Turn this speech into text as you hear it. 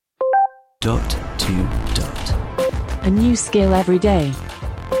Dot to dot. A new skill every day.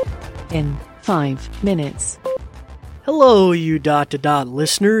 In 5 minutes. Hello, you dot-to-dot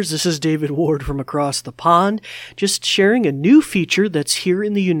listeners. This is David Ward from across the pond, just sharing a new feature that's here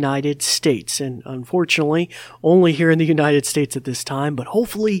in the United States, and unfortunately, only here in the United States at this time, but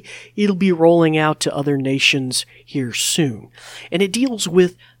hopefully it'll be rolling out to other nations here soon. And it deals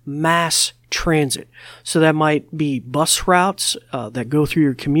with mass transit. So that might be bus routes that go through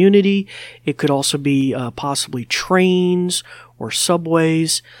your community. It could also be possibly trains or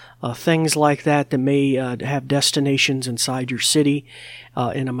subways. Things like that may have destinations inside your city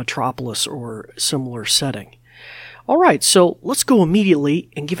in a metropolis or similar setting. All right, so let's go immediately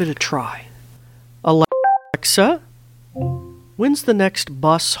and give it a try. Alexa, when's the next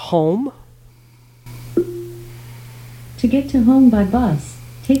bus home? To get to home by bus,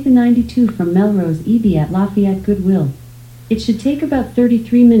 take the 92 from Melrose EB at Lafayette Goodwill. It should take about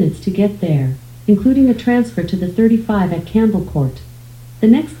 33 minutes to get there, including a transfer to the 35 at Campbell Court. The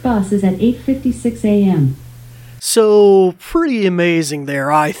next bus is at 8:56 a.m. So, pretty amazing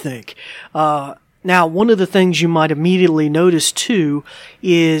there, I think. Now, one of the things you might immediately notice, too,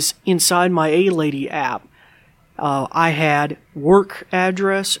 is inside my A-Lady app, I had work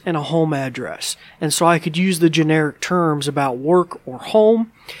address and a home address. And so I could use the generic terms about work or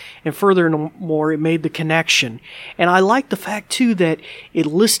home. And furthermore, it made the connection. And I like the fact, too, that it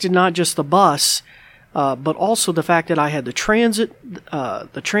listed not just the bus, but also the fact that I had the transfer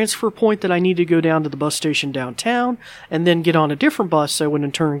point that I need to go down to the bus station downtown and then get on a different bus that would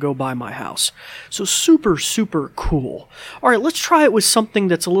in turn go by my house. So super, super cool. All right, let's try it with something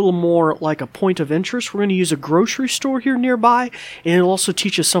that's a little more like a point of interest. We're going to use a grocery store here nearby, and it'll also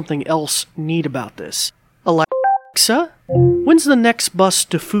teach us something else neat about this. Alexa, when's the next bus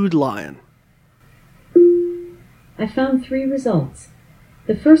to Food Lion? I found 3 results.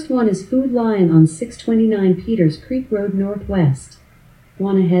 The first one is Food Lion on 629 Peters Creek Road Northwest.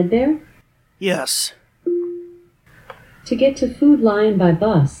 Want to head there? Yes. To get to Food Lion by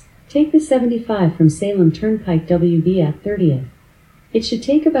bus, take the 75 from Salem Turnpike WV at 30th. It should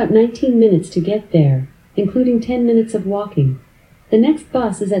take about 19 minutes to get there, including 10 minutes of walking. The next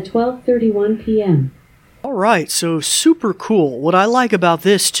bus is at 12:31 p.m. All right, so super cool. What I like about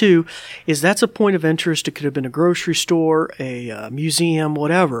this, too, is that's a point of interest. It could have been a grocery store, a museum,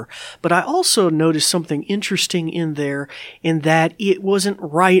 whatever. But I also noticed something interesting in there in that it wasn't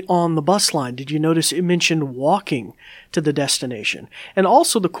right on the bus line. Did you notice it mentioned walking to the destination? And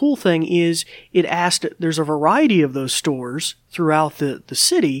also the cool thing is it asked, there's a variety of those stores throughout the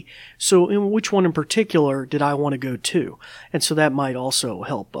city, so in which one in particular did I want to go to? And so that might also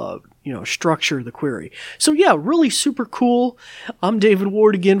help structure the query. So yeah, really super cool. I'm David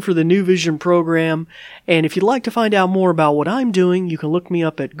Ward again for the New Vision program. And if you'd like to find out more about what I'm doing, you can look me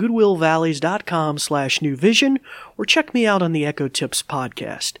up at goodwillvalleys.com/newvision or check me out on the Echo Tips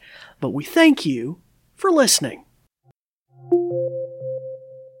podcast. But we thank you for listening.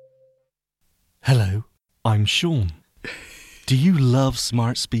 Hello, I'm Sean. Do you love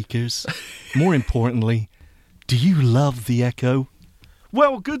smart speakers? More importantly, do you love the Echo?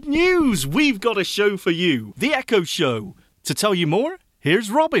 Well, good news! We've got a show for you, The Echo Show. To tell you more,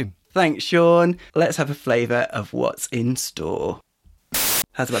 here's Robin. Thanks, Sean. Let's have a flavour of what's in store.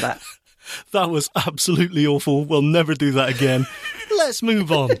 How's about that? That was absolutely awful. We'll never do that again. Let's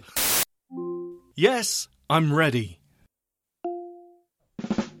move on. Yes, I'm ready.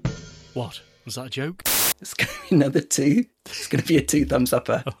 What? Was that a joke? It's going to be another 2. It's going to be a 2 thumbs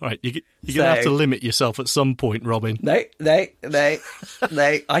upper. All right, you're going to have to limit yourself at some point, Robin. No. I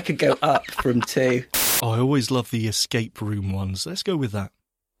could go up from 2. Oh, I always love the escape room ones. Let's go with that.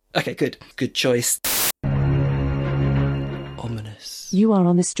 Okay, good. Good choice. Ominous. You are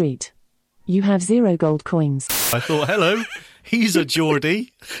on the street. You have 0 gold coins. I thought, hello, he's a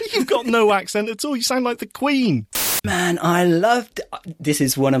Geordie. You've got no accent at all. You sound like the Queen. Man, I loved... This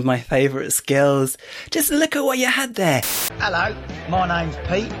is one of my favourite skills. Just look at what you had there. Hello, my name's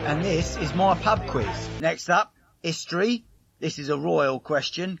Pete and this is my pub quiz. Next up, history. This is a royal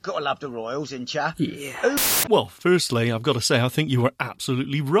question. Gotta love the royals, ain't ya? Yeah. Well, firstly, I've got to say, I think you were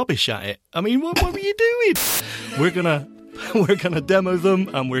absolutely rubbish at it. I mean, what were you doing? We're gonna demo them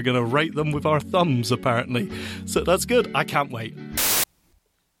and we're gonna rate them with our thumbs, apparently. So that's good. I can't wait.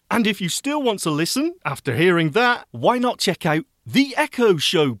 And if you still want to listen after hearing that, why not check out The Echo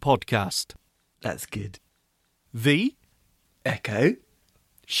Show podcast? That's good. The Echo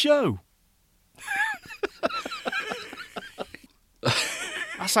Show.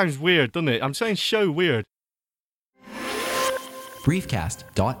 That sounds weird, doesn't it? I'm saying show weird.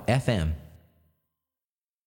 Briefcast.fm